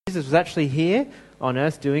Jesus was actually here on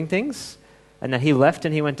earth doing things, and that he left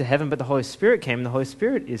and he went to heaven, but the Holy Spirit came, and the Holy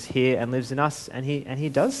Spirit is here and lives in us, and he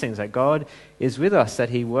does things, that God is with us, that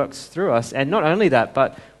he works through us. And not only that,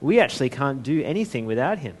 but we actually can't do anything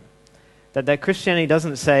without him. That Christianity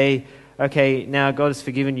doesn't say, okay, now God has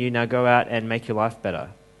forgiven you, now go out and make your life better,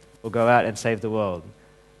 or go out and save the world.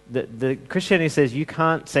 The Christianity says you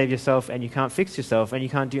can't save yourself, and you can't fix yourself, and you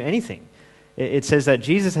can't do anything. It says that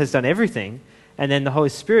Jesus has done everything, and then the Holy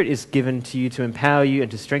Spirit is given to you to empower you and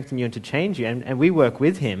to strengthen you and to change you. And we work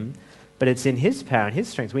with him, but it's in his power and his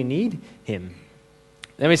strength. We need him.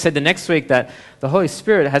 Then we said the next week that the Holy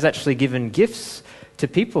Spirit has actually given gifts to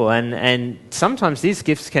people, and sometimes these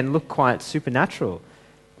gifts can look quite supernatural.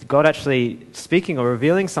 God actually speaking or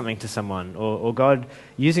revealing something to someone, or God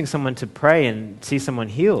using someone to pray and see someone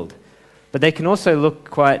healed. But they can also look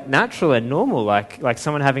quite natural and normal, like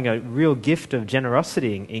someone having a real gift of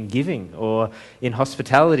generosity in giving, or in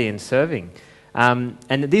hospitality and serving. And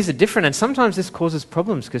these are different, and sometimes this causes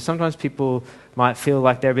problems, because sometimes people might feel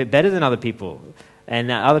like they're a bit better than other people, and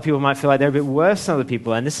other people might feel like they're a bit worse than other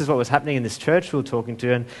people. And this is what was happening in this church we were talking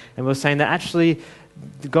to, and we were saying that actually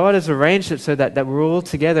God has arranged it so that we're all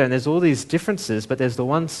together, and there's all these differences, but there's the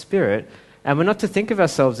one Spirit. And we're not to think of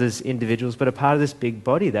ourselves as individuals, but a part of this big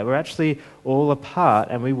body, that we're actually all a part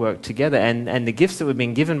and we work together. And the gifts that we've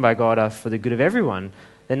been given by God are for the good of everyone.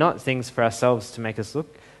 They're not things for ourselves to make us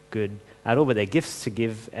look good at all, but they're gifts to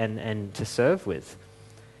give and to serve with.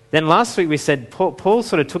 Then last week we said, Paul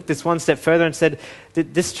sort of took this one step further and said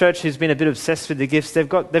that this church who's been a bit obsessed with the gifts, they've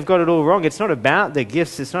got it all wrong. It's not about the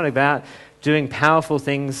gifts. It's not about doing powerful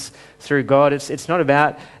things through God. It's not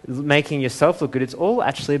about making yourself look good. It's all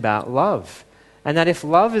actually about love. And that if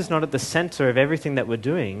love is not at the center of everything that we're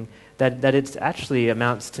doing, that it actually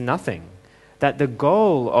amounts to nothing. That the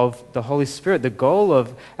goal of the Holy Spirit, the goal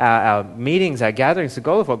of our meetings, our gatherings, the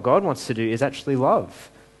goal of what God wants to do is actually love.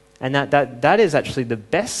 And that is actually the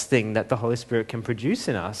best thing that the Holy Spirit can produce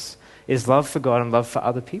in us, is love for God and love for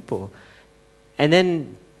other people. And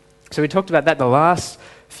then, so we talked about that the last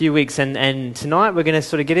few weeks, and tonight we're going to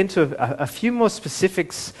sort of get into a few more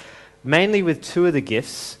specifics, mainly with two of the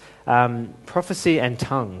gifts, prophecy and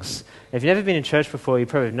tongues. If you've never been in church before, you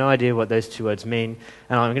probably have no idea what those two words mean,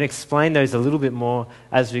 and I'm going to explain those a little bit more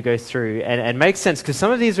as we go through, and make sense, because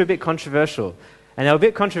some of these are a bit controversial, and they're a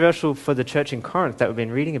bit controversial for the church in Corinth that we've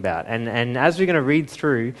been reading about, and as we're going to read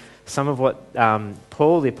through some of what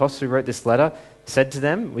Paul, the apostle who wrote this letter, said to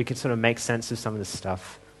them, we can sort of make sense of some of this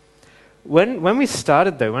stuff. When we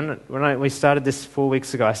started, though, when we started this 4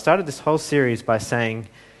 weeks ago, I started this whole series by saying,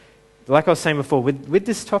 like I was saying before, with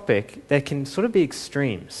this topic, there can sort of be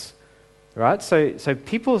extremes, right? So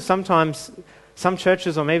people sometimes, some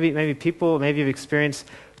churches, or maybe people, maybe you've experienced,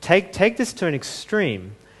 take this to an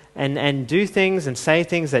extreme and do things and say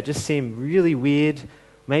things that just seem really weird,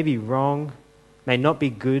 maybe wrong, may not be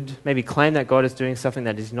good, maybe claim that God is doing something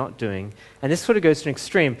that he's not doing. And this sort of goes to an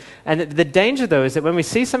extreme. And the danger, though, is that when we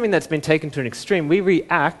see something that's been taken to an extreme, we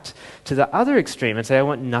react to the other extreme and say, I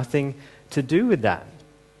want nothing to do with that.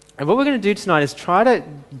 And what we're going to do tonight is try to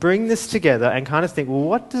bring this together and kind of think, well,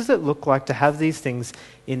 what does it look like to have these things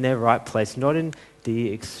in their right place, not in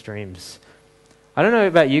the extremes? I don't know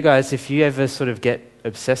about you guys, if you ever sort of get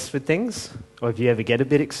obsessed with things, or if you ever get a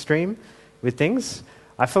bit extreme with things.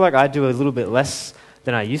 I feel like I do a little bit less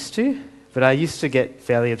than I used to, but I used to get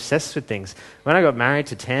fairly obsessed with things. When I got married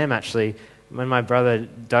to Tam, actually, when my brother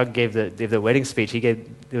Doug gave the wedding speech, it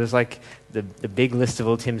was like the big list of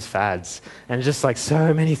all Tim's fads, and just like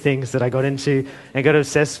so many things that I got into and got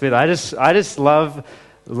obsessed with. I just love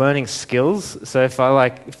learning skills. So if I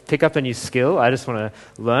like pick up a new skill, I just want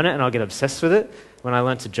to learn it and I'll get obsessed with it. When I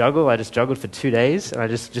learned to juggle, I just juggled for 2 days and I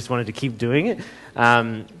just wanted to keep doing it.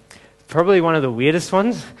 Probably one of the weirdest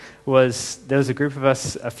ones was there was a group of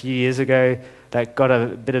us a few years ago that got a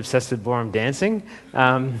bit obsessed with ballroom dancing.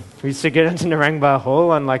 We used to go down to Narangba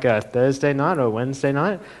Hall on like a Thursday night or Wednesday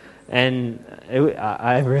night, and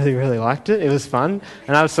I really, really liked it. It was fun.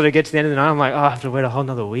 And I would sort of get to the end of the night, I'm like, oh, I have to wait a whole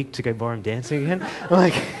nother week to go ballroom dancing again. I'm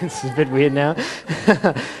like, it's a bit weird now.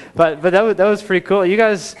 but that was pretty cool. You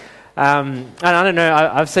guys... and I don't know,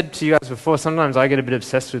 I've said to you guys before, sometimes I get a bit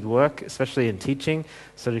obsessed with work, especially in teaching,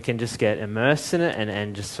 so you can just get immersed in it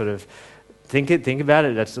and just sort of think about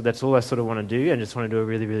it. That's all I sort of want to do, and just want to do a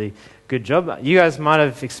really, really good job. You guys might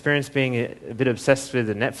have experienced being a bit obsessed with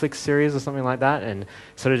a Netflix series or something like that, and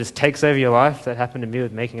sort of just takes over your life. That happened to me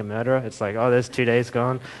with Making a Murderer. It's like, oh, there's 2 days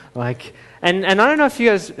gone. Like, and I don't know if you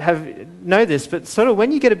guys know this, but sort of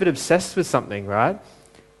when you get a bit obsessed with something, right?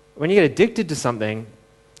 When you get addicted to something,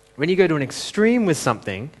 when you go to an extreme with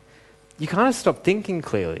something, you kind of stop thinking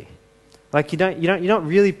clearly. Like you're not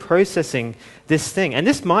really processing this thing. And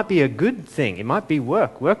this might be a good thing. It might be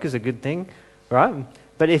work. Work is a good thing, right?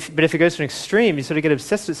 But if it goes to an extreme, you sort of get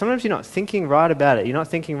obsessed with it. Sometimes you're not thinking right about it. You're not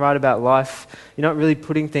thinking right about life. You're not really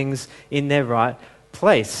putting things in their right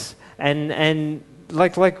place. And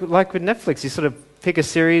like with Netflix, you sort of pick a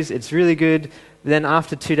series, it's really good. Then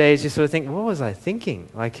after 2 days, you sort of think, what was I thinking?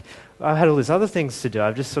 Like, I had all these other things to do.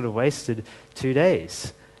 I've just sort of wasted 2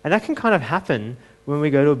 days. And that can kind of happen when we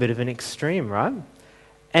go to a bit of an extreme, right?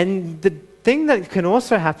 And the thing that can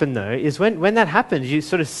also happen, though, is when that happens, you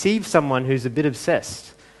sort of see someone who's a bit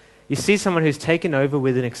obsessed. You see someone who's taken over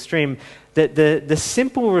with an extreme. The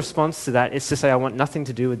simple response to that is to say, I want nothing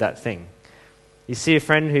to do with that thing. You see a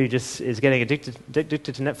friend who just is getting addicted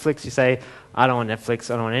to Netflix, you say, I don't want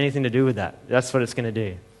Netflix, I don't want anything to do with that. That's what it's going to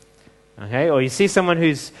do. Okay? Or you see someone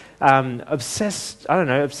who's obsessed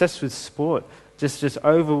with sport, just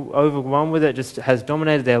overwhelmed with it, just has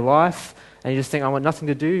dominated their life, and you just think, I want nothing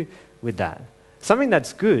to do with that. Something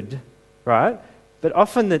that's good, right? But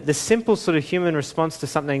often the simple sort of human response to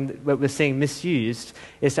something that we're seeing misused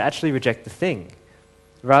is to actually reject the thing,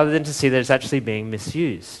 rather than to see that it's actually being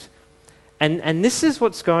misused. And this is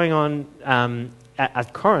what's going on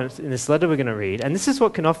at Corinth in this letter we're going to read. And this is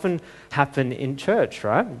what can often happen in church,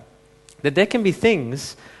 right? That there can be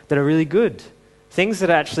things that are really good, things that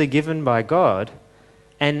are actually given by God,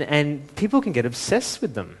 and people can get obsessed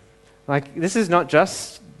with them. Like, this is not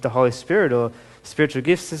just the Holy Spirit or spiritual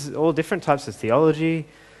gifts. This is all different types of theology,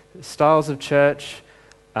 styles of church,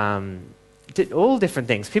 all different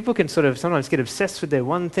things. People can sort of sometimes get obsessed with their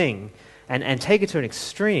one thing and take it to an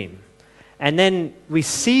extreme. And then we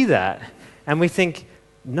see that and we think,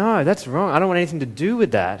 no, that's wrong. I don't want anything to do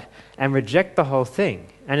with that, and reject the whole thing.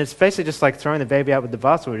 And it's basically just like throwing the baby out with the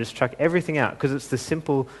bathwater, just chuck everything out, because it's the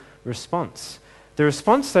simple response. The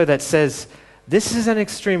response, though, that says, this is an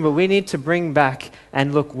extreme, but we need to bring back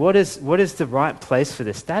and look, what is the right place for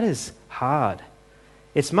this? That is hard.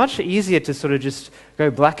 It's much easier to sort of just go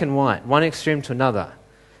black and white, one extreme to another.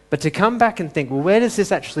 But to come back and think, well, where does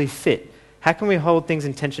this actually fit? How can we hold things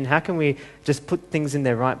in tension? How can we just put things in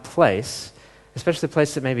their right place, especially the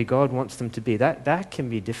place that maybe God wants them to be? That can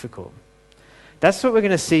be difficult. That's what we're going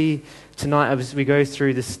to see tonight as we go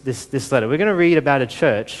through this letter. We're going to read about a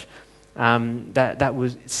church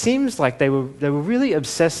that seems like they were really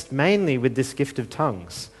obsessed mainly with this gift of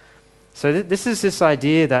tongues. So this is this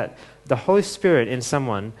idea that the Holy Spirit in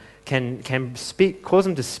someone can speak, cause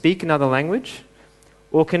them to speak another language,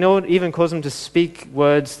 or can even cause them to speak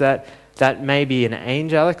words that may be an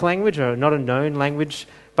angelic language or not a known language.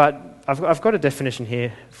 But I've got a definition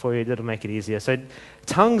here for you that'll make it easier. So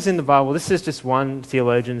tongues in the Bible, this is just one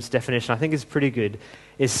theologian's definition, I think is pretty good,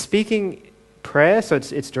 is speaking prayer, so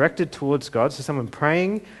it's directed towards God, so someone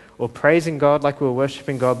praying or praising God like we were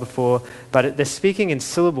worshipping God before, but they're speaking in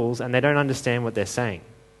syllables and they don't understand what they're saying.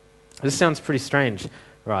 This sounds pretty strange,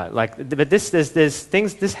 right? But there's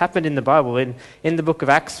things, this happened in the Bible. In the book of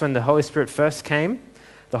Acts, when the Holy Spirit first came,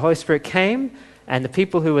 the Holy Spirit came and the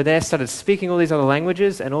people who were there started speaking all these other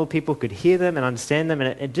languages, and all people could hear them and understand them,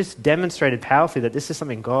 and it just demonstrated powerfully that this is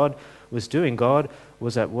something God was doing. God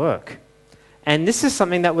was at work. And this is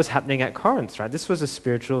something that was happening at Corinth, right? This was a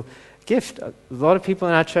spiritual gift. A lot of people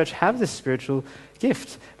in our church have this spiritual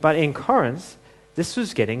gift. But in Corinth, this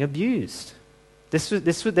was getting abused.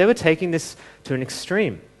 They were taking this to an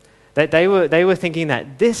extreme. They were thinking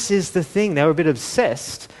that this is the thing. They were a bit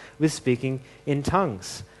obsessed with speaking in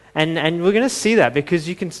tongues. And we're going to see that, because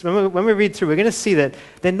you can, when we read through, we're going to see that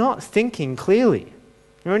they're not thinking clearly.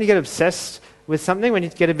 When you get obsessed with something, when you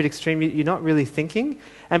get a bit extreme, you're not really thinking.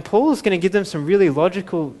 And Paul is going to give them some really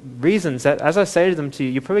logical reasons that, as I say to them to you,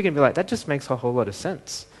 you're probably going to be like, that just makes a whole lot of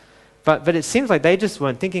sense. But it seems like they just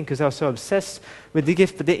weren't thinking because they were so obsessed with the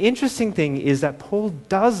gift. But the interesting thing is that Paul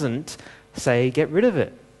doesn't say get rid of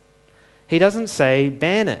it. He doesn't say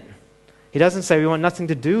ban it. He doesn't say we want nothing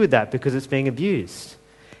to do with that because it's being abused.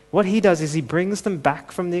 What he does is he brings them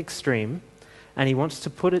back from the extreme and he wants to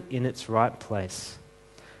put it in its right place.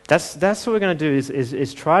 That's what we're going to do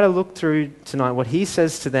is try to look through tonight what he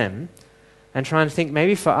says to them and try and think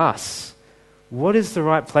maybe for us, what is the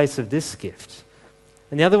right place of this gift?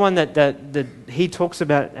 And the other one that he talks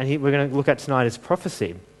about and we're going to look at tonight is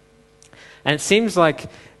prophecy. And it seems like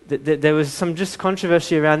there was some just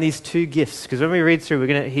controversy around these two gifts, because when we read through,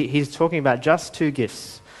 he's talking about just two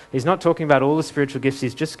gifts. He's not talking about all the spiritual gifts,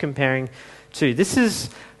 he's just comparing two. This is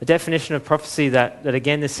a definition of prophecy that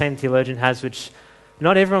again, this same theologian has, which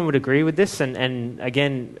not everyone would agree with this, and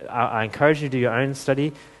again, I encourage you to do your own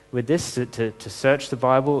study with this, to search the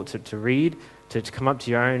Bible, to read, to come up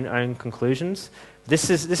to your own conclusions. This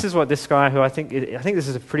is what this guy, who I think this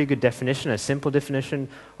is a pretty good definition, a simple definition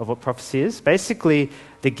of what prophecy is. Basically,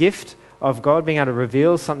 the gift of God being able to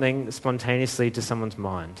reveal something spontaneously to someone's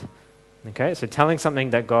mind. Okay, so telling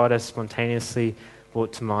something that God has spontaneously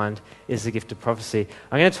brought to mind is the gift of prophecy.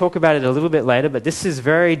 I'm going to talk about it a little bit later, but this is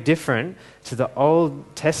very different to the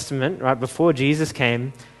Old Testament, right? Before Jesus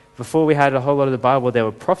came, before we had a whole lot of the Bible, there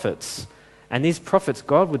were prophets. And these prophets,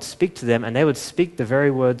 God would speak to them, and they would speak the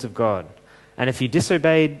very words of God. And if you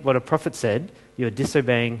disobeyed what a prophet said, you were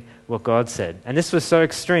disobeying what God said. And this was so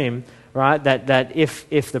extreme, right, that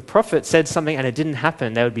if the prophet said something and it didn't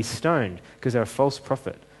happen, they would be stoned because they're a false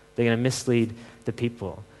prophet. They're going to mislead the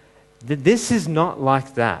people. This is not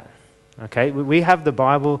like that. Okay, we have the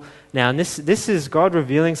Bible now, and this is God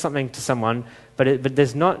revealing something to someone, but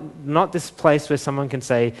there's not this place where someone can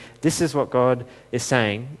say, this is what God is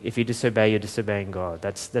saying. If you disobey, you're disobeying God.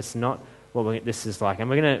 That's not what this is like. And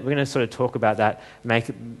we're gonna sort of talk about that, make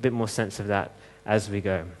a bit more sense of that as we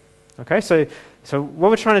go. Okay, so what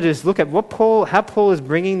we're trying to do is look at how Paul is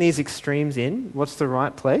bringing these extremes in. What's the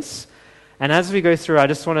right place? And as we go through, I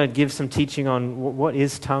just want to give some teaching on what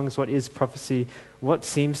is tongues, what is prophecy, what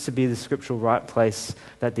seems to be the scriptural right place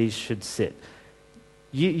that these should sit.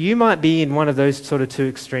 You might be in one of those sort of two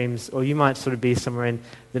extremes, or you might sort of be somewhere in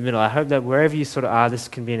the middle. I hope that wherever you sort of are, this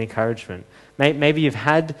can be an encouragement. Maybe you've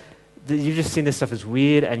just seen this stuff as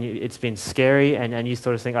weird, and it's been scary, and you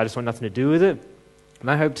sort of think, I just want nothing to do with it.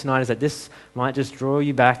 My hope tonight is that this might just draw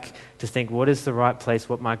you back to think, what is the right place?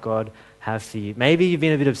 What might God have for you? Maybe you've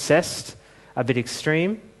been a bit obsessed, a bit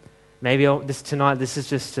extreme. Maybe tonight this is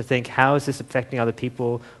just to think, how is this affecting other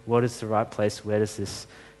people? What is the right place? Where does this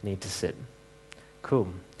need to sit?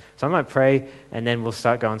 Cool. So I might pray, and then we'll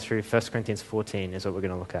start going through 1 Corinthians 14 is what we're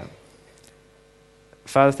going to look at.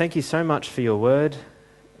 Father, thank you so much for your word.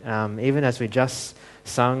 Even as we just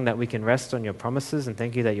sung that we can rest on your promises, and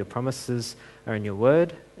thank you that your promises are in your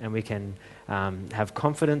word, and we can have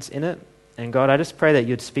confidence in it. And God, I just pray that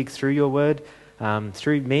you'd speak through your word,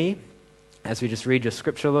 through me, as we just read your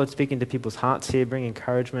scripture, Lord, speak into people's hearts here, bring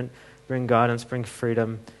encouragement, bring guidance, bring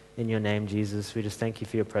freedom in your name, Jesus. We just thank you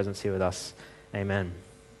for your presence here with us. Amen.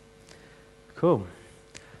 Cool.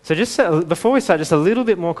 So just before we start, just a little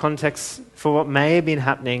bit more context for what may have been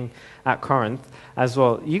happening at Corinth as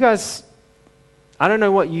well. You guys, I don't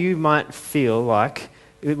know what you might feel like.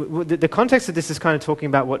 The context of this is kind of talking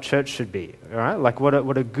about what church should be, all right? Like what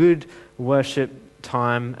a good worship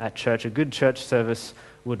time at church, a good church service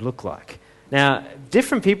would look like. Now,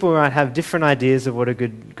 different people might have different ideas of what a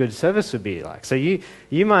good service would be like. So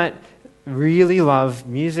you might really love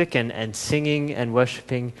music and singing and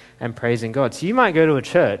worshiping and praising God. So you might go to a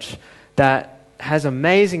church that has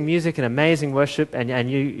amazing music and amazing worship,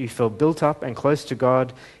 and you feel built up and close to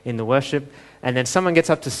God in the worship, and then someone gets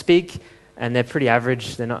up to speak and they're pretty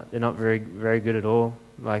average. They're not very, very good at all.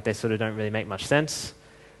 Like, they sort of don't really make much sense.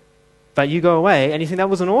 But you go away and you think that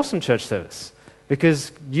was an awesome church service,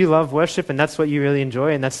 because you love worship and that's what you really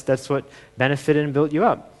enjoy, and that's what benefited and built you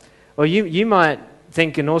up. Or you might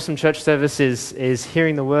think an awesome church service is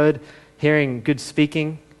hearing the word, hearing good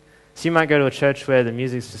speaking. So you might go to a church where the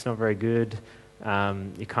music's just not very good.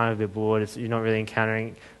 You're kind of a bit bored. You're not really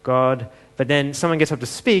encountering God. But then someone gets up to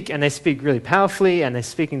speak, and they speak really powerfully, and they're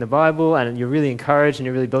speaking the Bible, and you're really encouraged, and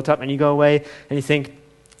you're really built up, and you go away and you think,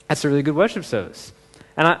 that's a really good worship service.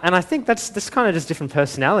 And I think that's kind of just different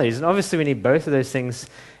personalities. And obviously we need both of those things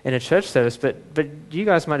in a church service, but you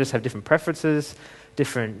guys might just have different preferences,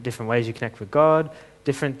 different ways you connect with God,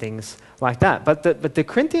 different things like that. But the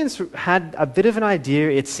Corinthians had a bit of an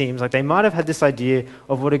idea, it seems, like they might have had this idea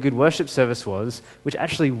of what a good worship service was, which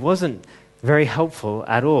actually wasn't very helpful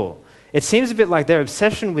at all. It seems a bit like their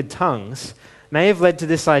obsession with tongues may have led to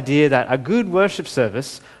this idea that a good worship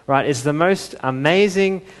service, right, is the most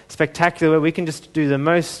amazing, spectacular, where we can just do the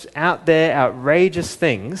most out there, outrageous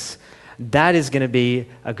things. That is going to be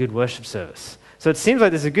a good worship service. So it seems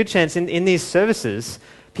like there's a good chance in these services,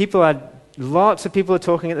 lots of people are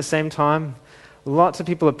talking at the same time. Lots of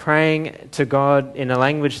people are praying to God in a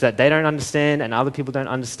language that they don't understand and other people don't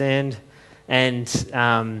understand. And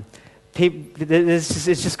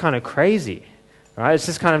it's just kind of crazy. Right? It's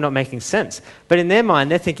just kind of not making sense. But in their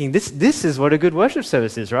mind, they're thinking, this is what a good worship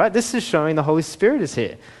service is, right? This is showing the Holy Spirit is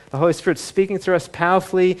here. The Holy Spirit's speaking through us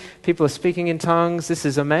powerfully. People are speaking in tongues. This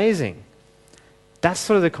is amazing. That's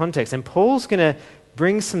sort of the context. And Paul's going to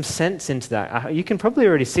bring some sense into that. You can probably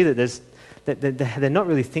already see that they're not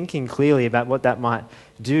really thinking clearly about what that might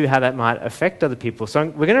do, how that might affect other people. So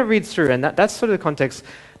we're going to read through, and that's sort of the context.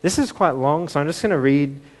 This is quite long, so I'm just going to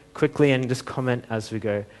read quickly and just comment as we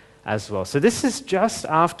go as well. So this is just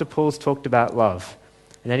after Paul's talked about love.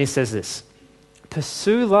 And then he says this: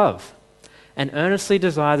 pursue love and earnestly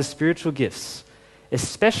desire the spiritual gifts,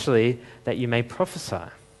 especially that you may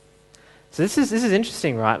prophesy. So this is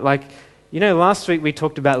interesting, right? Like, last week we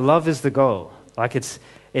talked about love is the goal. Like it's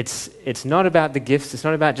not about the gifts. It's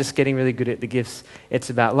not about just getting really good at the gifts. It's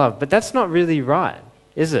about love. But that's not really right,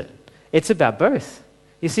 is it? It's about both.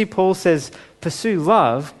 You see, Paul says, pursue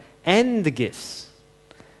love and the gifts.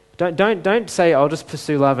 Don't say, I'll just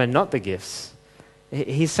pursue love and not the gifts.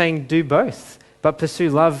 He's saying do both, but pursue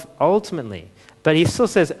love ultimately. But he still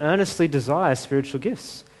says earnestly desire spiritual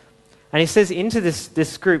gifts. And he says into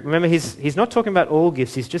this group, remember he's not talking about all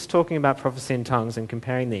gifts, he's just talking about prophecy in tongues and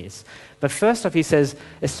comparing these. But first off he says,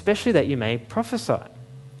 especially that you may prophesy.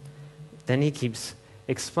 Then he keeps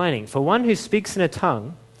explaining, for one who speaks in a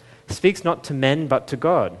tongue speaks not to men but to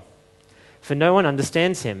God. For no one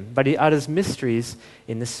understands him, but he utters mysteries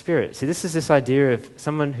in the Spirit. See, this is this idea of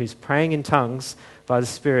someone who's praying in tongues by the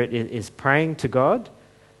Spirit is praying to God,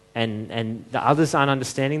 and the others aren't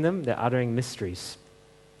understanding them, they're uttering mysteries.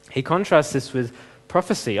 He contrasts this with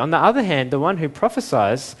prophecy. On the other hand, the one who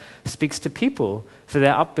prophesies speaks to people for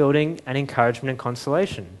their upbuilding and encouragement and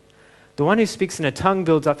consolation. The one who speaks in a tongue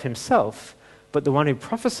builds up himself, but the one who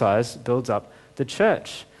prophesies builds up the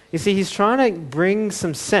church. You see, he's trying to bring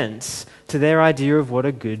some sense to their idea of what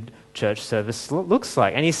a good church service looks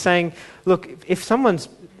like. And he's saying, look, if someone's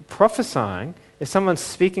prophesying, if someone's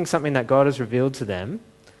speaking something that God has revealed to them,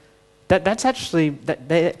 that's actually,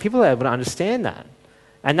 people are able to understand that.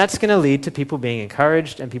 And that's going to lead to people being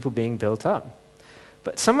encouraged and people being built up.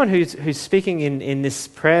 But someone who's speaking in this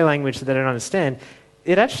prayer language that they don't understand,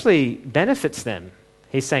 it actually benefits them.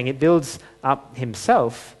 He's saying it builds up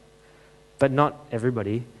himself, but not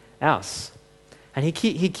everybody else. And he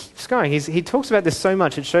keeps going. He talks about this so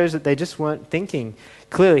much, it shows that they just weren't thinking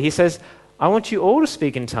clearly. He says, I want you all to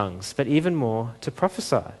speak in tongues, but even more to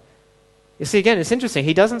prophesy. You see, again, it's interesting.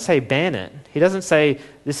 He doesn't say ban it. He doesn't say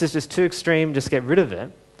this is just too extreme, just get rid of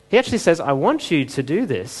it. He actually says, I want you to do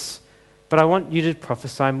this, but I want you to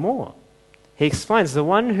prophesy more. He explains, the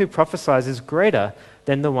one who prophesies is greater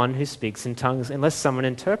than the one who speaks in tongues, unless someone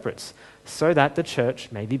interprets, so that the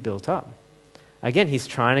church may be built up. Again, he's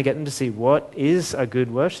trying to get them to see what is a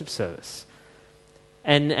good worship service.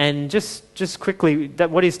 And just quickly,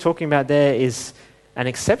 what he's talking about there is an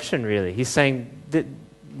exception, really. He's saying that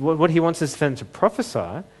what he wants is for them to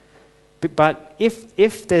prophesy, but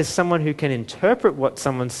if there's someone who can interpret what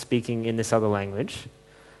someone's speaking in this other language,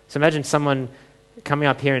 so imagine someone coming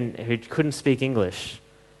up here who couldn't speak English,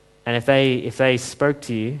 and if they spoke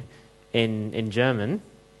to you in German,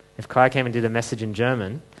 if Kai came and did a message in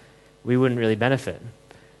German, we wouldn't really benefit.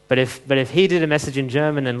 But if he did a message in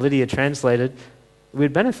German and Lydia translated,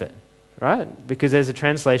 we'd benefit, right? Because there's a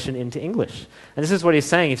translation into English. And this is what he's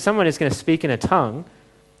saying. If someone is going to speak in a tongue,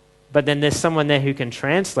 but then there's someone there who can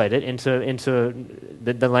translate it into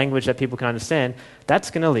the language that people can understand, that's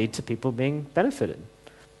going to lead to people being benefited.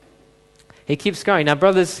 He keeps going. Now,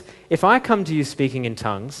 brothers, if I come to you speaking in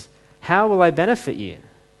tongues, how will I benefit you?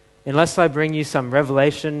 Unless I bring you some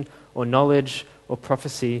revelation or knowledge or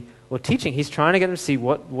prophecy or teaching. He's trying to get them to see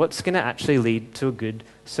what's going to actually lead to a good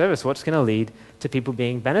service, what's going to lead to people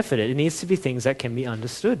being benefited. It needs to be things that can be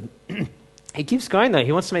understood. He keeps going, though.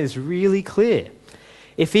 He wants to make this really clear.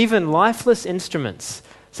 If even lifeless instruments,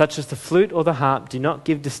 such as the flute or the harp, do not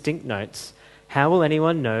give distinct notes, how will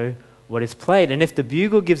anyone know what is played? And if the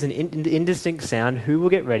bugle gives an indistinct sound, who will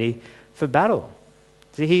get ready for battle?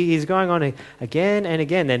 See, he's going on again and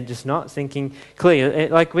again, and just not thinking clearly.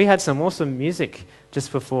 Like, we had some awesome music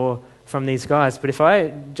just before from these guys, but if I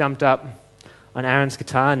jumped up on Aaron's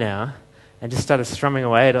guitar now and just started strumming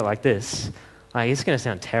away at it like this, it's going to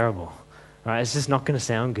sound terrible, right? It's just not going to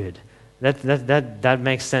sound good. That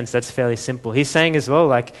makes sense. That's fairly simple. He's saying as well,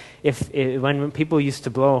 like, when people used to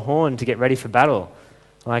blow a horn to get ready for battle,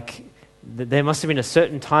 like, there must have been a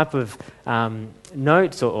certain type of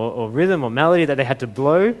notes or rhythm or melody that they had to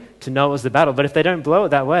blow to know it was the battle. But if they don't blow it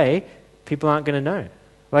that way, people aren't going to know.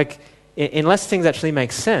 Like, unless things actually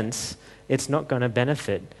make sense, it's not going to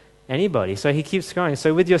benefit anybody. So he keeps going.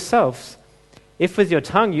 So with yourselves, if with your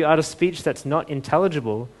tongue you utter speech that's not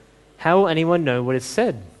intelligible, how will anyone know what is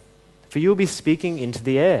said? For you will be speaking into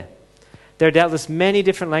the air. There are doubtless many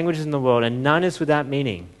different languages in the world, and none is without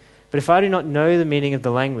meaning. But if I do not know the meaning of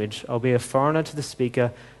the language, I'll be a foreigner to the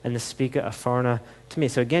speaker, and the speaker a foreigner to me.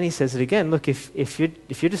 So again, he says it again. Look, if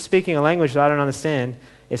you're just speaking a language that I don't understand,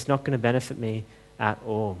 it's not going to benefit me at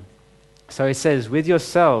all. So he says, with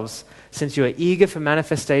yourselves, since you are eager for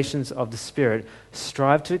manifestations of the Spirit,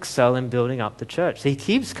 strive to excel in building up the church. So he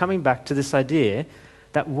keeps coming back to this idea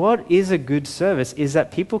that what is a good service is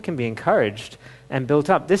that people can be encouraged and built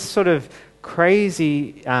up. This sort of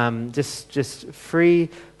crazy, just free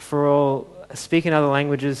for all, speaking other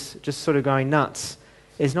languages, just sort of going nuts,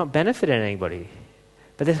 is not benefiting anybody.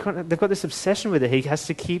 But they've got this obsession with it. He has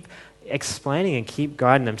to keep explaining and keep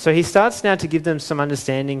guiding them. So he starts now to give them some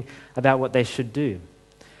understanding about what they should do.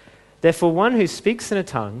 Therefore, one who speaks in a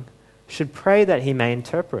tongue should pray that he may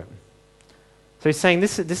interpret. So he's saying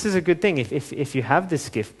this is a good thing. If you have this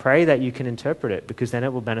gift, pray that you can interpret it, because then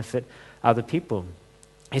it will benefit other people.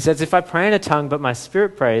 He says, if I pray in a tongue but my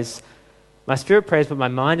spirit prays but my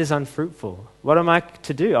mind is unfruitful, what am I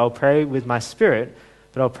to do? I'll pray with my spirit,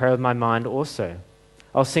 but I'll pray with my mind also.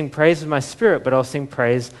 I'll sing praise with my spirit, but I'll sing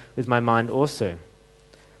praise with my mind also.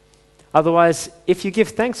 Otherwise, if you give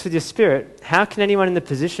thanks with your spirit, how can anyone in the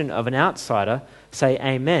position of an outsider say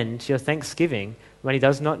amen to your thanksgiving when he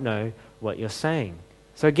does not know what you're saying?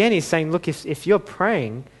 So again, he's saying, look, if you're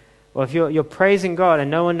praying, or if you're praising God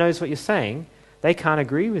and no one knows what you're saying, they can't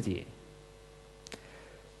agree with you.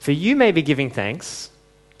 For you may be giving thanks,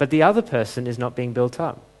 but the other person is not being built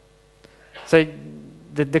up. So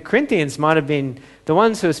the Corinthians might have been, the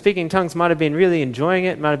ones who are speaking tongues might have been really enjoying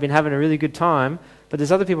it, might have been having a really good time, but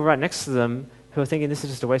there's other people right next to them who are thinking this is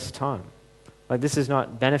just a waste of time. Like, this is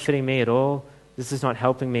not benefiting me at all. This is not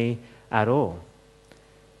helping me at all.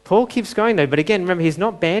 Paul keeps going though, but again, remember, he's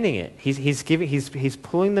not banning it. He's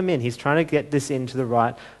pulling them in. He's trying to get this into the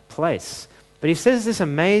right place. But he says this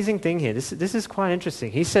amazing thing here. This is quite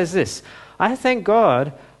interesting. He says this, I thank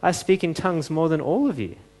God I speak in tongues more than all of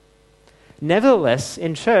you. Nevertheless,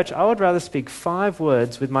 in church, I would rather speak 5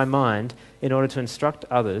 words with my mind in order to instruct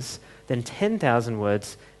others than 10,000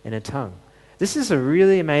 words in a tongue. This is a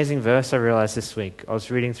really amazing verse I realized this week. I was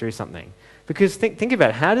reading through something. Because think about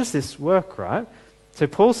it. How does this work, right? So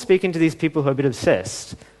Paul's speaking to these people who are a bit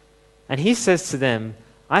obsessed, and he says to them,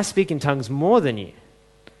 I speak in tongues more than you.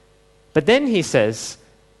 But then he says,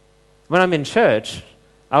 when I'm in church,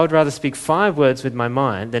 I would rather speak 5 words with my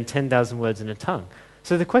mind than 10,000 words in a tongue.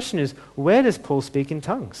 So the question is, where does Paul speak in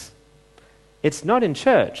tongues? It's not in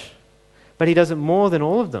church, but he does it more than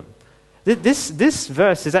all of them. This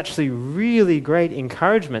verse is actually really great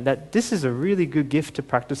encouragement that this is a really good gift to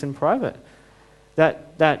practice in private.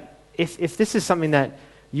 That if this is something that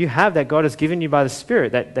you have, that God has given you by the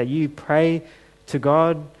Spirit, that you pray to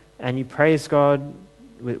God and you praise God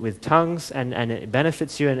with tongues and it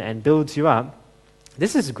benefits you and builds you up,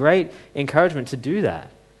 this is great encouragement to do that.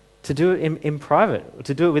 To do it in private,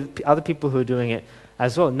 to do it with other people who are doing it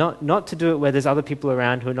as well. Not to do it where there's other people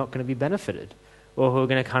around who are not going to be benefited or who are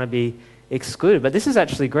going to kind of be excluded. But this is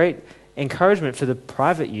actually great encouragement for the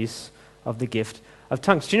private use of the gift of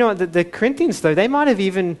tongues. Do you know what? The Corinthians, though, they might have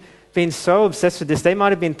even been so obsessed with this, they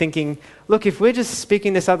might have been thinking, look, if we're just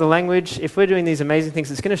speaking this other language, if we're doing these amazing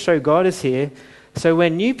things, it's going to show God is here. So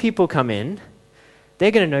when new people come in,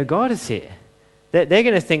 they're going to know God is here. They're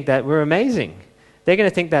going to think that we're amazing. They're going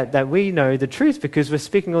to think that we know the truth because we're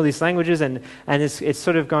speaking all these languages and it's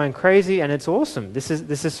sort of going crazy and it's awesome. This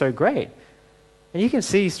is so great. And you can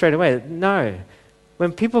see straight away, no.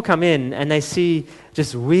 When people come in and they see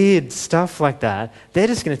just weird stuff like that, they're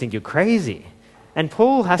just going to think you're crazy. And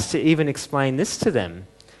Paul has to even explain this to them.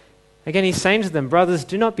 Again, he's saying to them, brothers,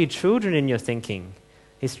 do not be children in your thinking.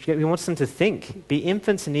 He wants them to think. Be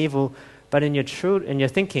infants in evil, but in your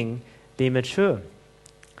thinking, be mature.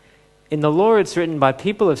 In the law it's written, by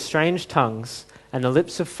people of strange tongues and the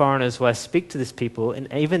lips of foreigners will I speak to this people,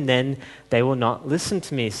 and even then they will not listen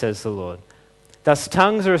to me, says the Lord. Thus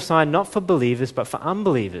tongues are a sign not for believers but for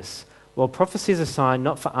unbelievers, while prophecy is a sign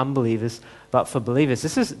not for unbelievers but for believers.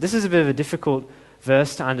 This is a bit of a difficult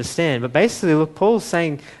verse to understand, but basically, look, Paul's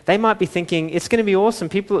saying they might be thinking it's going to be awesome.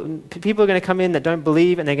 People are going to come in that don't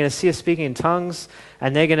believe, and they're going to see us speaking in tongues,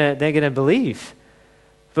 and they're going to believe.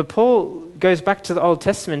 But Paul goes back to the Old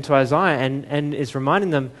Testament, to Isaiah, and is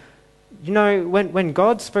reminding them, you know, when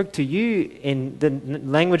God spoke to you in the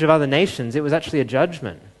language of other nations, it was actually a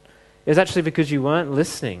judgment. It was actually because you weren't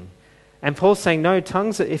listening. And Paul's saying, no,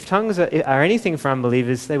 if tongues are anything for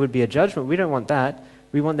unbelievers, they would be a judgment. We don't want that.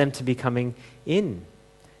 We want them to be coming in.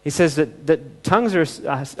 He says that tongues are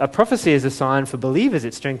a prophecy is a sign for believers.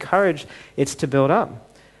 It's to encourage, it's to build up.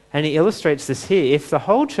 And he illustrates this here. If the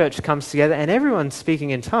whole church comes together and everyone's speaking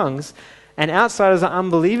in tongues and outsiders or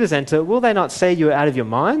unbelievers enter, will they not say you're out of your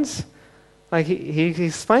minds? Like he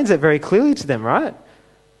explains it very clearly to them, right?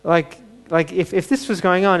 Like if this was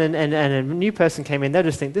going on and a new person came in, they'd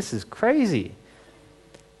just think, this is crazy.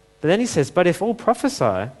 But then he says, but if all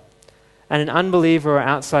prophesy and an unbeliever or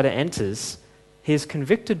outsider enters, he is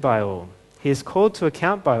convicted by all. He is called to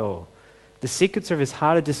account by all. The secrets of his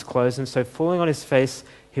heart are disclosed, and so falling on his face,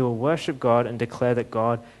 he will worship God and declare that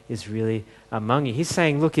God is really among you. He's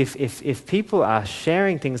saying, look, if people are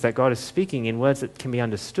sharing things that God is speaking in words that can be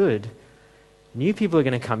understood, new people are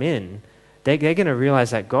going to come in. They're going to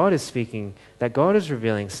realize that God is speaking, that God is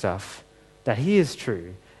revealing stuff, that He is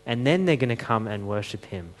true, and then they're going to come and worship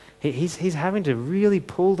Him. He's having to really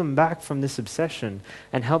pull them back from this obsession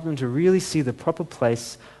and help them to really see the proper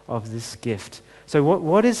place of this gift. So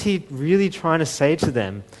what is He really trying to say to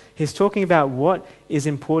them? He's talking about what is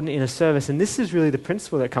important in a service, and this is really the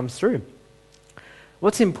principle that comes through.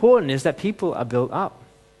 What's important is that people are built up,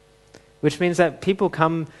 which means that people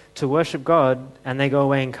come to worship God and they go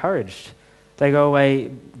away encouraged. They go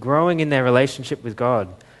away growing in their relationship with God.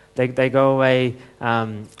 They go away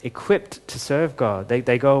equipped to serve God.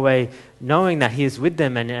 They go away knowing that He is with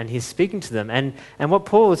them and He's speaking to them. And what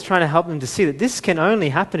Paul is trying to help them to see, that this can only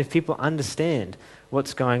happen if people understand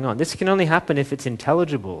what's going on. This can only happen if it's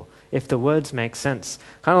intelligible, if the words make sense.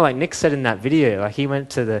 Kind of like Nick said in that video, like he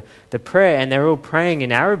went to the prayer and they're all praying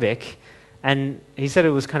in Arabic, and he said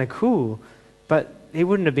it was kind of cool, but he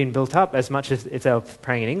wouldn't have been built up as much as if they were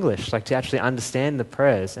praying in English, like to actually understand the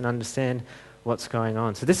prayers and understand what's going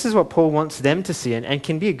on. So this is what Paul wants them to see, and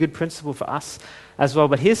can be a good principle for us as well.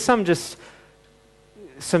 But here's some just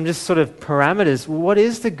sort of parameters. What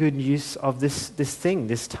is the good use of this thing,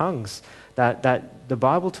 this tongues, that the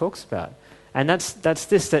Bible talks about? And that's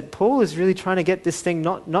this, that Paul is really trying to get this thing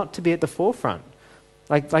not to be at the forefront.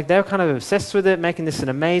 Like they're kind of obsessed with it, making this an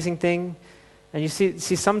amazing thing. And you see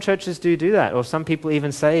some churches do that, or some people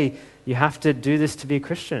even say you have to do this to be a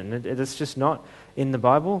Christian. It's just not in the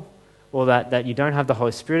Bible, or that you don't have the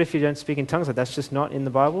Holy Spirit if you don't speak in tongues. Like that's just not in the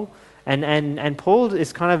Bible. And Paul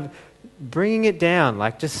is kind of bringing it down,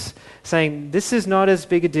 like just saying this is not as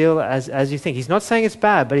big a deal as you think. He's not saying it's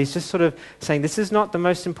bad, but he's just sort of saying this is not the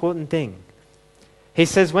most important thing. He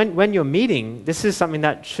says when you're meeting, this is something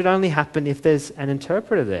that should only happen if there's an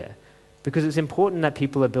interpreter there, because it's important that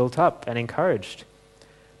people are built up and encouraged.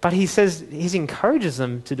 But he says he encourages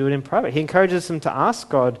them to do it in private. He encourages them to ask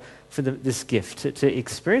God for this gift, to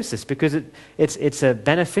experience this, because it's a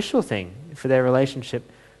beneficial thing for their relationship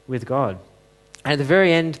with God. And at the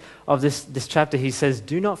very end of this chapter, he says,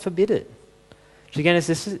 do not forbid it. Which again is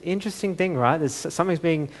this interesting thing, right? There's something's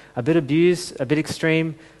being a bit abused, a bit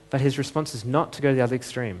extreme, but his response is not to go to the other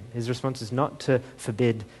extreme. His response is not to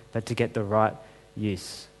forbid, but to get the right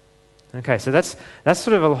use. Okay, so that's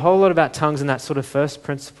sort of a whole lot about tongues and that sort of first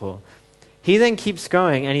principle. He then keeps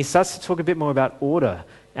going and he starts to talk a bit more about order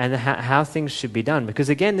and how things should be done. Because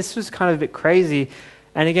again, this was kind of a bit crazy.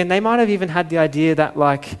 And again, they might have even had the idea that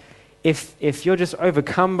like, if you're just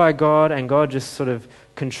overcome by God and God just sort of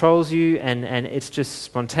controls you and it's just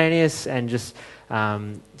spontaneous and just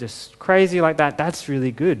crazy like that, that's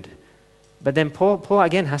really good. But then Paul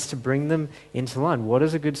again has to bring them into line. What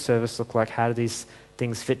does a good service look like? How do these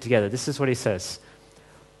things fit together? This is what he says.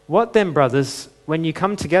 What then, brothers, when you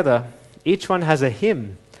come together, each one has a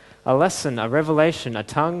hymn, a lesson, a revelation, a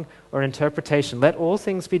tongue, or an interpretation. Let all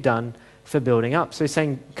things be done for building up. So he's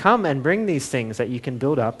saying, come and bring these things that you can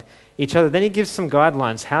build up each other. Then he gives some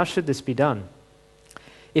guidelines. How should this be done?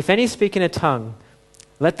 If any speak in a tongue,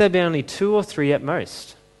 let there be only 2 or 3 at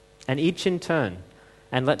most, and each in turn,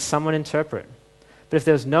 and let someone interpret. But if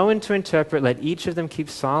there's no one to interpret, let each of them keep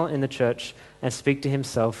silent in the church and speak to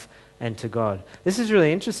himself and to God. This is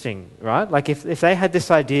really interesting, right? Like if they had this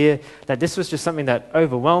idea that this was just something that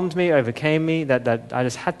overwhelmed me, overcame me, that I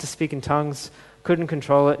just had to speak in tongues, couldn't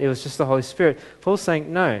control it, it was just the Holy Spirit. Paul's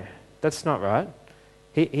saying, no, that's not right.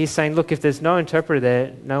 He's saying, look, if there's no interpreter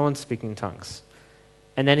there, no one's speaking in tongues.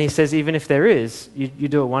 And then he says, even if there is, you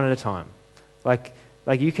do it one at a time. Like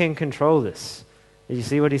you can control this. You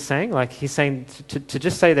see what he's saying? Like he's saying to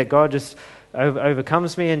just say that God just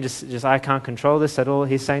overcomes me and just I can't control this at all.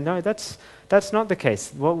 He's saying, no, that's not the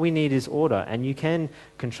case. What we need is order, and you can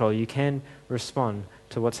control, you can respond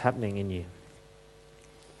to what's happening in you.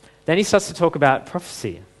 Then he starts to talk about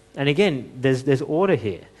prophecy. And again, there's order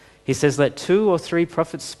here. He says, let 2 or 3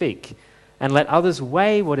 prophets speak, and let others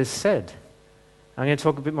weigh what is said. I'm going to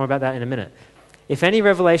talk a bit more about that in a minute. If any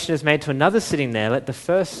revelation is made to another sitting there, let the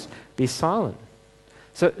first be silent.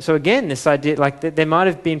 So again, this idea, like there might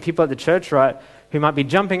have been people at the church, right, who might be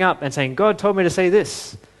jumping up and saying, God told me to say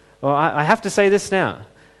this, or I have to say this now.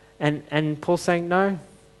 And Paul's saying, no,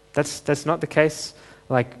 that's not the case.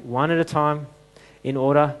 Like one at a time, in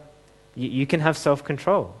order, you can have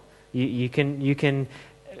self-control. You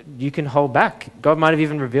can hold back. God might have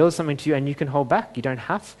even revealed something to you and you can hold back. You don't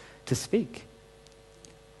have to speak.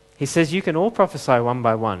 He says you can all prophesy one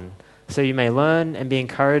by one, so you may learn and be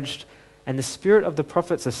encouraged, and the spirit of the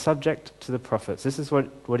prophets are subject to the prophets. This is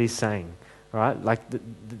what he's saying. right? Like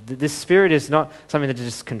this Spirit is not something that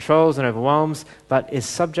just controls and overwhelms, but is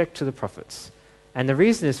subject to the prophets. And the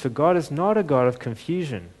reason is for God is not a God of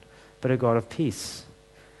confusion, but a God of peace.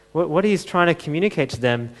 What he's trying to communicate to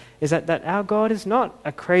them is that our God is not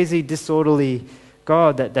a crazy, disorderly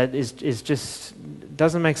God that is just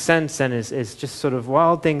doesn't make sense and is just sort of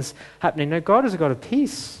wild things happening. No, God is a God of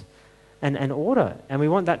peace and order. And we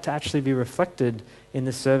want that to actually be reflected in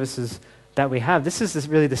the services that we have. This is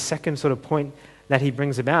really the second sort of point that he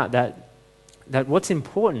brings about, that what's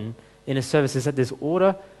important in a service is that there's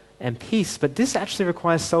order and peace, but this actually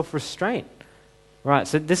requires self-restraint, right?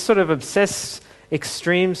 So this sort of obsessed,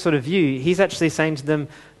 extreme sort of view, he's actually saying to them,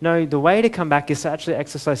 no, the way to come back is to actually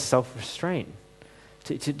exercise self-restraint,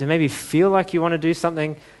 to maybe feel like you want to do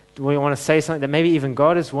something, or you want to say something, that maybe even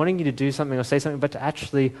God is wanting you to do something or say something, but to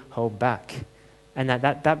actually hold back. And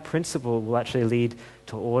that principle will actually lead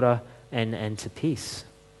to order and to peace.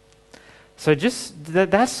 So just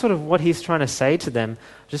that's sort of what he's trying to say to them.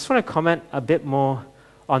 I just want to comment a bit more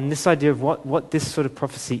on this idea of what this sort of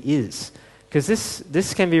prophecy is. Because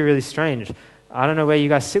this can be really strange. I don't know where you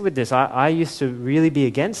guys sit with this. I used to really be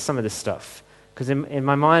against some of this stuff. Because in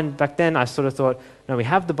my mind back then, I sort of thought, no, we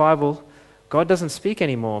have the Bible. God doesn't speak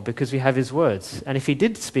anymore because we have his words. And if he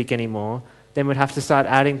did speak anymore, then we'd have to start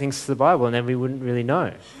adding things to the Bible, and then we wouldn't really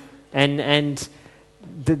know. And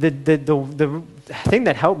the thing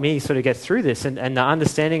that helped me sort of get through this and the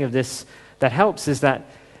understanding of this that helps is that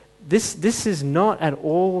this is not at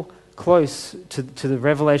all close to the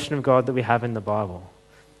revelation of God that we have in the Bible.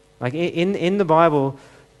 Like in the Bible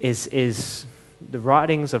is the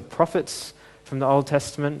writings of prophets from the Old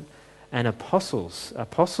Testament and apostles.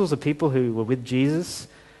 Apostles are people who were with Jesus.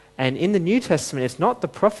 And in the New Testament, it's not the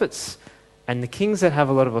prophets and the kings that have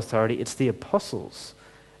a lot of authority, it's the apostles.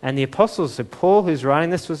 And the apostles, so Paul, who's writing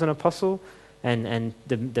this, was an apostle, and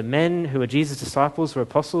the men who were Jesus' disciples were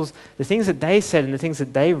apostles. The things that they said and the things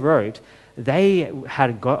that they wrote, they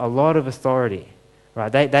had got a lot of authority. Right?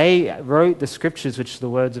 They wrote the scriptures, which are the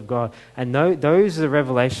words of God, and those are the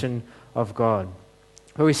revelation of God.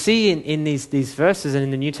 But we see in these verses and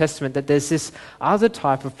in the New Testament that there's this other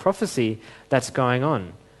type of prophecy that's going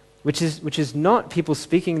on, which is not people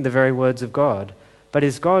speaking the very words of God, but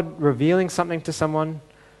is God revealing something to someone,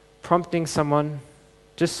 prompting someone,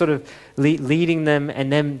 just sort of leading them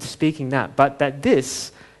and them speaking that. But that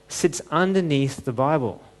this sits underneath the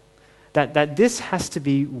Bible. That this has to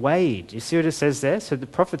be weighed. You see what it says there? So the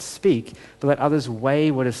prophets speak, but let others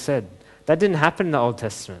weigh what is said. That didn't happen in the Old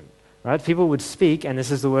Testament, right? People would speak, and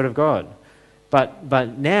this is the word of God.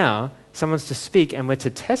 But now, someone's to speak, and we're to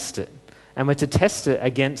test it. And we're to test it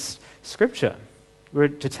against Scripture. We're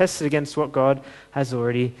to test it against what God has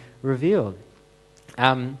already revealed.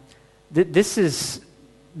 The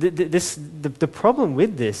problem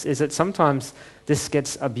with this is that sometimes this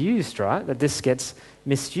gets abused, right? That this gets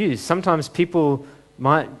misused. Sometimes people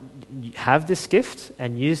might have this gift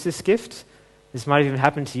and use this gift. This might even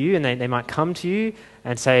happen to you, and they might come to you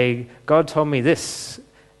and say, God told me this,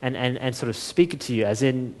 and sort of speak it to you, as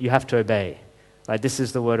in you have to obey. Like, this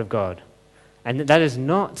is the word of God. And that is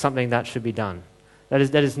not something that should be done. That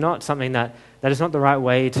is not something that is not the right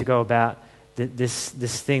way to go about this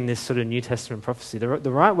sort of New Testament prophecy. The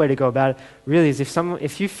right way to go about it really is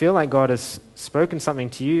if you feel like God has spoken something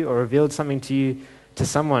to you or revealed something to you to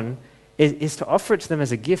someone, is to offer it to them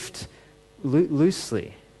as a gift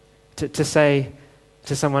loosely. To say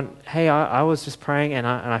to someone, hey, I was just praying and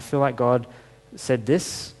I feel like God said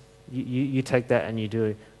this. You take that and you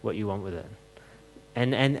do what you want with it.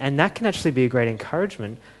 And that can actually be a great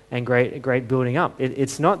encouragement and great building up.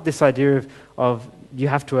 It's not this idea of you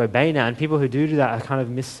have to obey now, and people who do that are kind of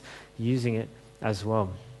misusing it as well.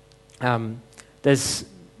 There's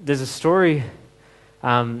a story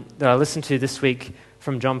that I listened to this week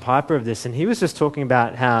from John Piper of this, and he was just talking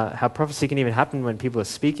about how prophecy can even happen when people are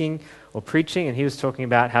speaking or preaching, and he was talking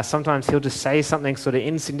about how sometimes he'll just say something sort of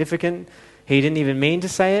insignificant, he didn't even mean to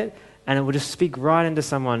say it, and it will just speak right into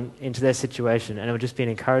someone, into their situation, and it will just be an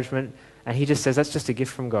encouragement. And he just says that's just a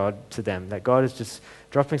gift from God to them, that God is just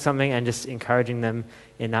dropping something and just encouraging them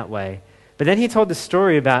in that way. But then he told the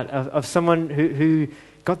story of someone who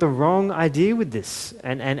got the wrong idea with this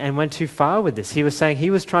and went too far with this. He was saying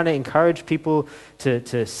he was trying to encourage people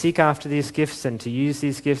to seek after these gifts and to use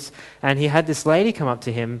these gifts. And he had this lady come up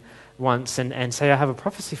to him once and say, I have a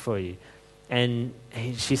prophecy for you. And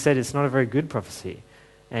she said it's not a very good prophecy.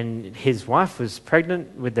 And his wife was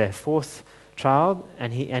pregnant with their fourth child,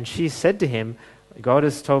 and she said to him, God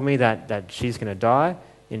has told me that she's going to die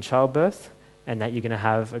in childbirth and that you're going to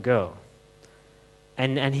have a girl.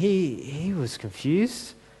 And he was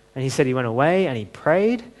confused, and he said he went away and he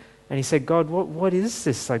prayed, And he said, God, what is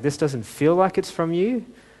this? Like, this doesn't feel like it's from you.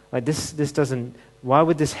 Like, this doesn't, why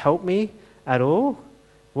would this help me at all?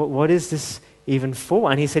 What is this even for?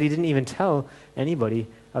 And he said he didn't even tell anybody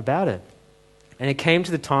about it. And it came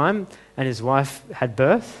to the time, and his wife had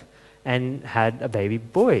birth and had a baby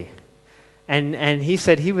boy. And he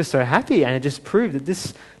said he was so happy, and it just proved that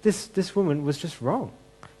this woman was just wrong.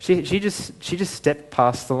 She just stepped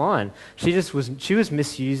past the line. She was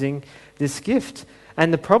misusing this gift.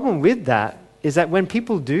 And the problem with that is that when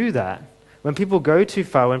people do that, when people go too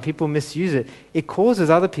far, when people misuse it, it causes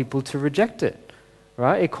other people to reject it,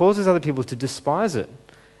 right? It causes other people to despise it.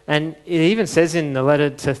 And it even says in the letter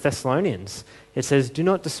to Thessalonians, it says, do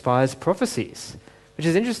not despise prophecies, which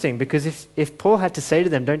is interesting because if Paul had to say to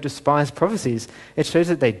them, don't despise prophecies, it shows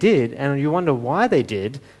that they did, and you wonder why they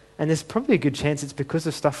did, and there's probably a good chance it's because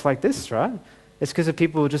of stuff like this, right? It's because of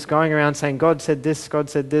people just going around saying, God said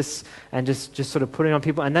this, and just sort of putting on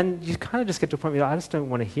people. And then you kind of just get to a point where you're like, I just don't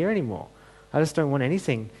want to hear anymore. I just don't want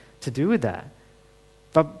anything to do with that.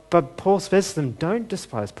 But Paul says to them, don't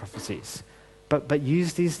despise prophecies, but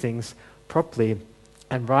use these things properly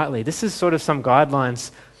and rightly. This is sort of some guidelines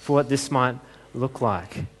for what this might look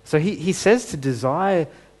like. So he says to desire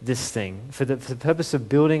this thing for the purpose of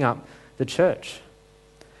building up the church.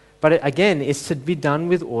 But again, it's to be done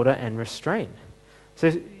with order and restraint.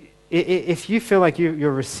 So if you feel like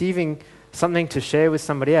you're receiving something to share with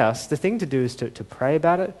somebody else, the thing to do is to pray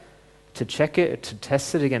about it, to check it, to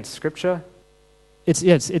test it against Scripture.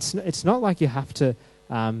 It's not like you have to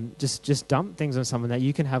just dump things on someone. That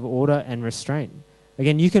you can have order and restraint.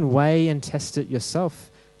 Again, you can weigh and test it yourself.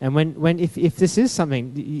 And if this is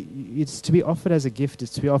something, it's to be offered as a gift.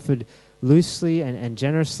 It's to be offered loosely and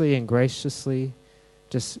generously and graciously.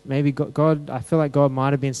 Just maybe God, I feel like God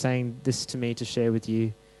might have been saying this to me to share with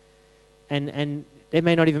you. And it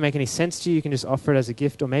may not even make any sense to you. You can just offer it as a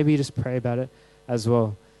gift, or maybe you just pray about it as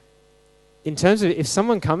well. In terms of if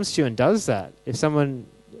someone comes to you and does that, if someone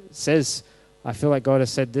says, I feel like God has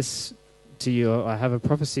said this to you, or I have a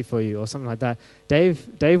prophecy for you, or something like that.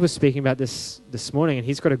 Dave was speaking about this morning, and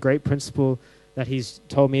he's got a great principle that he's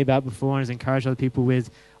told me about before and has encouraged other people with.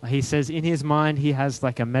 He says in his mind he has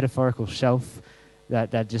like a metaphorical shelf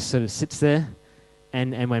that just sort of sits there.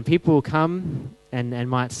 And when people come and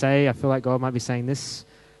might say, I feel like God might be saying this,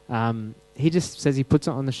 he just says he puts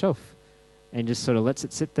it on the shelf and just sort of lets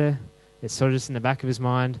it sit there. It's sort of just in the back of his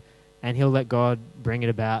mind, and he'll let God bring it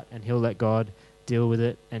about, and he'll let God deal with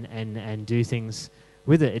it and do things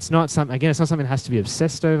with it. It's not something that has to be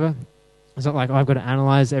obsessed over. It's not like, I've got to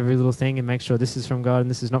analyze every little thing and make sure this is from God and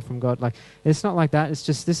this is not from God. Like, it's not like that. It's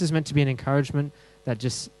just, this is meant to be an encouragement that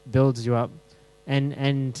just builds you up.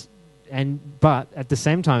 But at the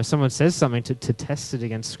same time, if someone says something, to test it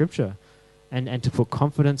against Scripture and to put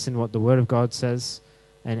confidence in what the Word of God says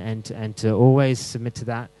and to always submit to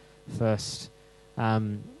that first. A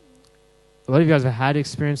lot of you guys have had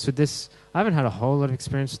experience with this. I haven't had a whole lot of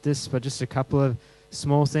experience with this, but just a couple of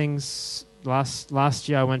small things. Last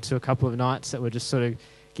year I went to a couple of nights that were just sort of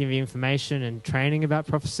giving information and training about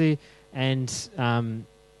prophecy, and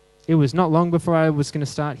it was not long before I was going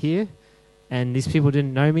to start here, and these people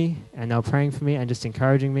didn't know me, and they were praying for me and just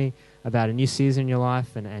encouraging me about a new season in your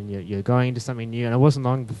life, and you're going into something new. And it wasn't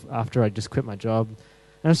long after I just quit my job,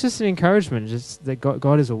 and it's just an encouragement, just that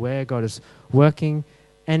God is aware, God is working.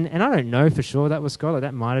 And I don't know for sure that was God. Like,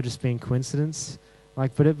 that might have just been coincidence.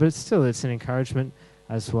 Like, but it's an encouragement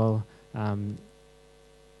as well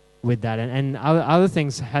with that. And other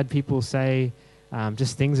things had people say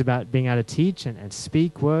just things about being able to teach and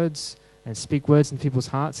speak words in people's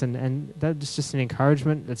hearts. And that's just an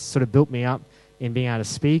encouragement that's sort of built me up in being able to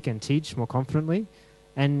speak and teach more confidently.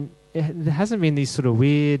 And there hasn't been these sort of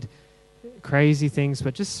weird, crazy things,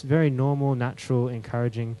 but just very normal, natural,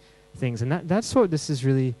 encouraging things. And that's what this is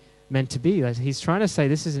really meant to be. Like, he's trying to say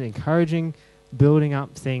this is an encouraging, building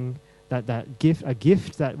up thing, a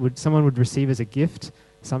gift that someone would receive as a gift,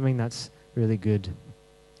 something that's really good.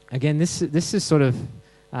 Again, this is sort of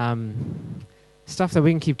stuff that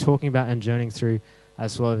we can keep talking about and journeying through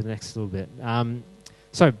as well over the next little bit.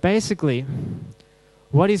 So basically,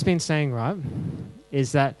 what he's been saying, right,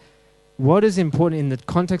 is that what is important in the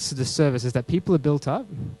context of the service is that people are built up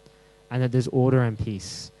and that there's order and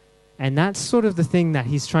peace. And that's sort of the thing that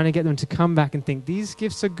he's trying to get them to come back and think, these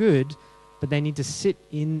gifts are good, but they need to sit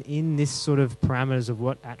in this sort of parameters of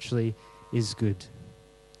what actually is good.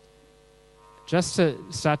 Just to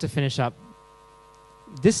start to finish up,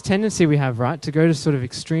 this tendency we have, right, to go to sort of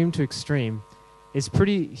extreme to extreme is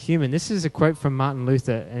pretty human. This is a quote from Martin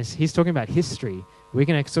Luther, and he's talking about history. We're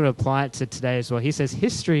going to sort of apply it to today as well. He says,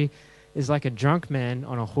 history is like a drunk man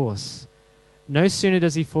on a horse. no sooner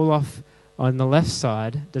does he fall off on the left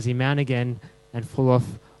side, does he mount again and fall off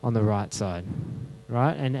on the right side,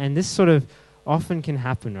 right? And this sort of often can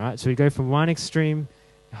happen, right? So we go from one extreme,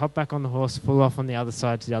 hop back on the horse, fall off on the other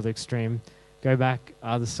side to the other extreme, go back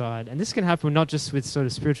other side. And this can happen not just with sort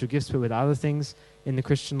of spiritual gifts, but with other things in the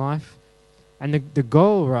Christian life. And the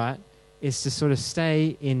goal, right, is to sort of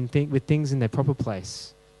stay with things in their proper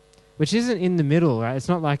place, which isn't in the middle, right? It's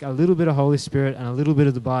not like a little bit of Holy Spirit and a little bit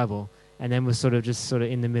of the Bible, and then we're sort of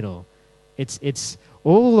in the middle. It's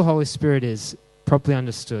all the Holy Spirit is properly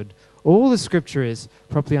understood. All the Scripture is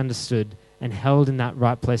properly understood and held in that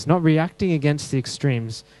right place, not reacting against the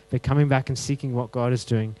extremes, but coming back and seeking what God is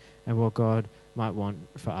doing and what God might want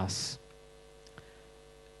for us.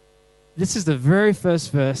 This is the very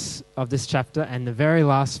first verse of this chapter and the very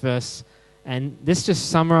last verse, and this just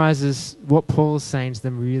summarizes what Paul is saying to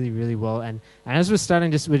them really, really well. And as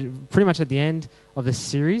we're pretty much at the end of this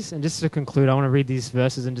series, and just to conclude, I want to read these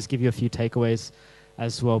verses and just give you a few takeaways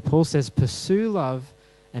as well. Paul says, pursue love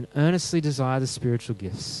and earnestly desire the spiritual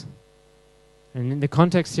gifts. And in the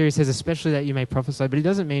context here, he says, especially that you may prophesy, but he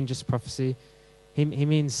doesn't mean just prophecy. He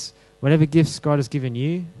means whatever gifts God has given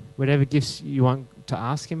you, whatever gifts you want to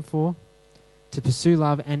ask him for, to pursue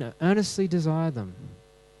love and earnestly desire them.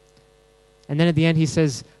 And then at the end he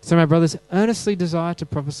says, so my brothers, earnestly desire to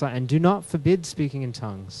prophesy and do not forbid speaking in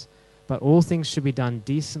tongues, but all things should be done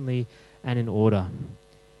decently and in order.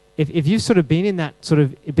 If you've sort of been in that sort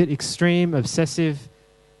of a bit extreme, obsessive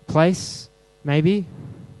place, maybe,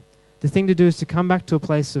 the thing to do is to come back to a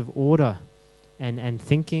place of order and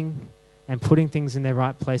thinking and putting things in their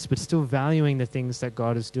right place, but still valuing the things that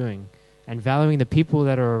God is doing and valuing the people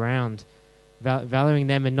that are around, valuing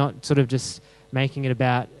them and not sort of just making it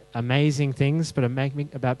about amazing things, but making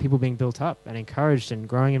it about people being built up and encouraged and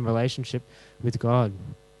growing in relationship with God.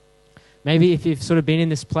 Maybe if you've sort of been in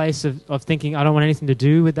this place of thinking, I don't want anything to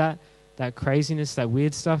do with that craziness, that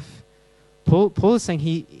weird stuff, Paul is saying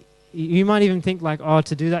you might even think like,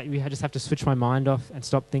 to do that, you just have to switch my mind off and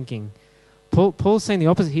stop thinking. Paul's saying the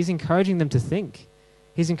opposite. He's encouraging them to think.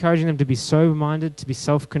 He's encouraging them to be sober-minded, to be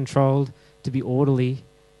self-controlled, to be orderly,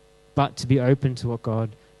 but to be open to what God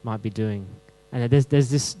might be doing. And there's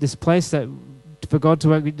this place that for God to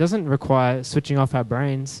work, it doesn't require switching off our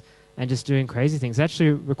brains and just doing crazy things. It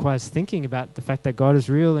actually requires thinking about the fact that God is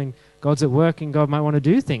real and God's at work and God might want to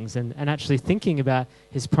do things, and actually thinking about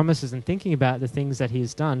his promises and thinking about the things that he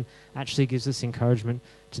has done actually gives us encouragement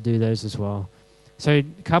to do those as well. So a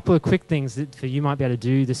couple of quick things that you might be able to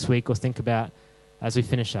do this week or think about as we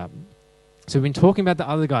finish up. So we've been talking about the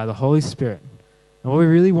other guy, the Holy Spirit. And what we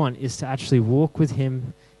really want is to actually walk with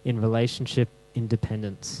him in relationship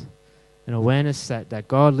independence. An awareness that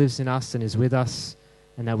God lives in us and is with us,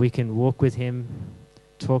 and that we can walk with him,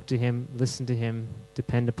 talk to him, listen to him,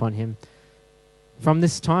 depend upon him. From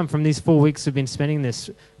this time, from these 4 weeks we've been spending this,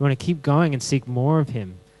 we want to keep going and seek more of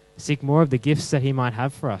him, seek more of the gifts that he might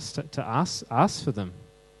have for us, to ask for them,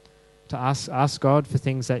 to ask God for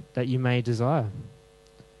things that you may desire.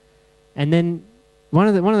 And then one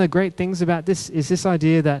of the great things about this is this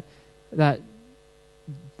idea that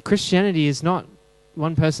Christianity is not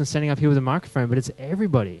one person standing up here with a microphone, but it's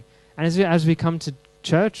everybody. And as we come to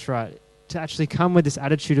church, right, to actually come with this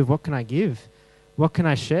attitude of what can I give? What can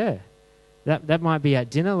I share? That might be at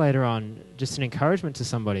dinner later on, just an encouragement to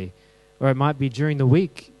somebody. Or it might be during the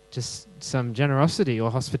week, just some generosity or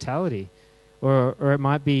hospitality. Or it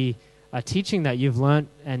might be a teaching that you've learnt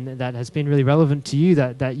and that has been really relevant to you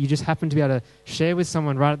that you just happen to be able to share with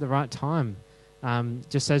someone right at the right time,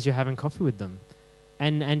 just as you're having coffee with them.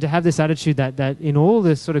 And to have this attitude that in all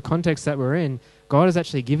the sort of context that we're in, God has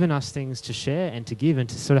actually given us things to share and to give, and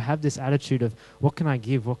to sort of have this attitude of what can I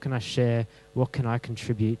give, what can I share, what can I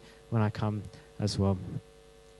contribute when I come as well.